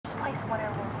wanna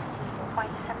receive a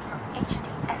white Samsung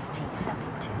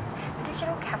HD-ST72. The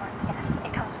digital camera, yes,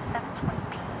 it comes with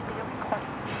 720p video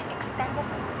recording, expandable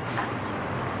memory up to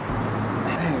 60.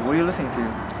 Hey, what are you listening to?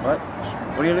 What?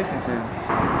 What are you listening to?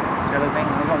 Taylor Vang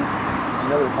album. Did you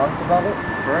know the songs about it?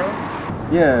 For real?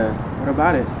 Yeah. What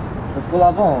about it? Let's go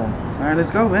l'album. Alright,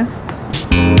 let's go, man.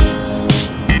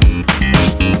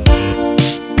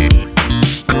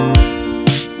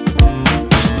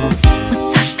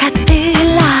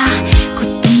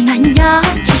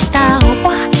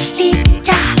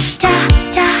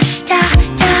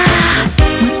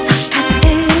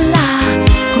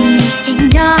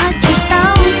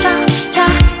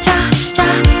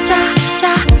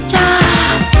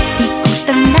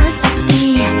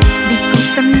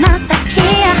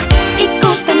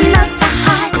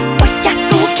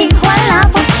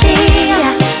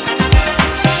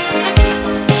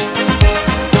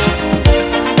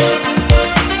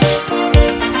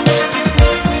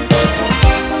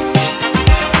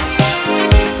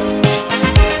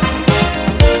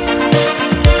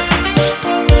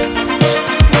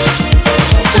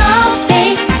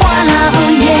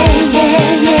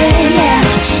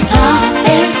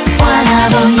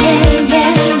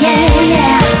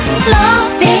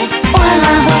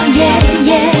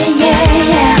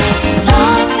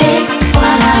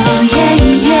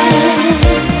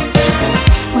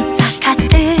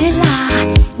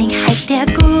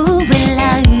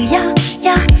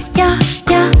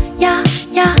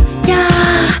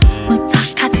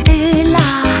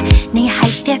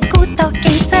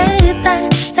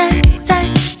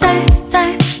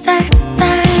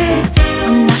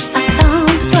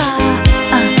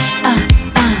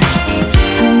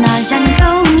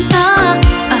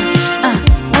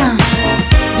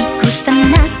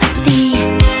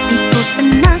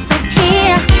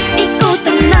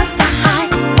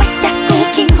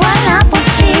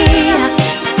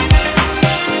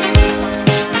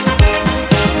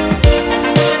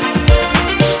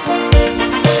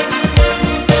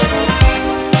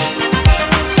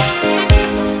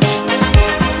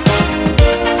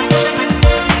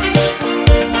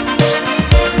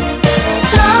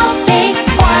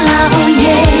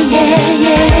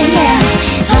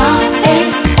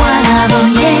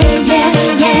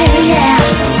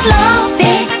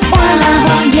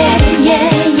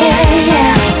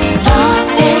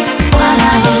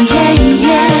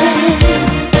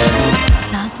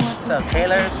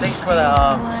 Taylor, thanks for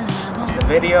the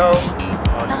video,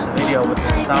 with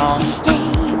the song.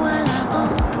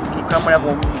 Keep coming up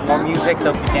with more music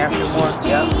so we can dance to more.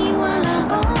 Yep.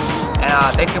 And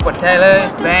thank you for Taylor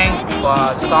Vang for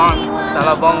the song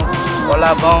Taylor Vang.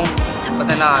 But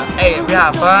then hey, we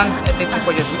had fun. And thank you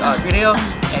for your video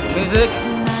and music.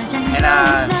 And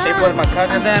thank you for my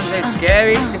cousins. There's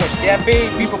Gary, there's Jeffy,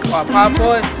 people from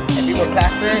PowerForce, and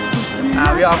BboyClassic.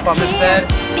 We all from merced.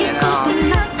 And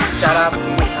shout out to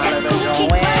Taylor Vang.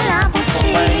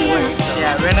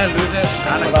 Yeah, we're gonna lose it. I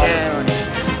don't care.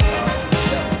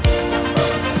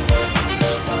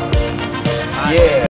 Yeah.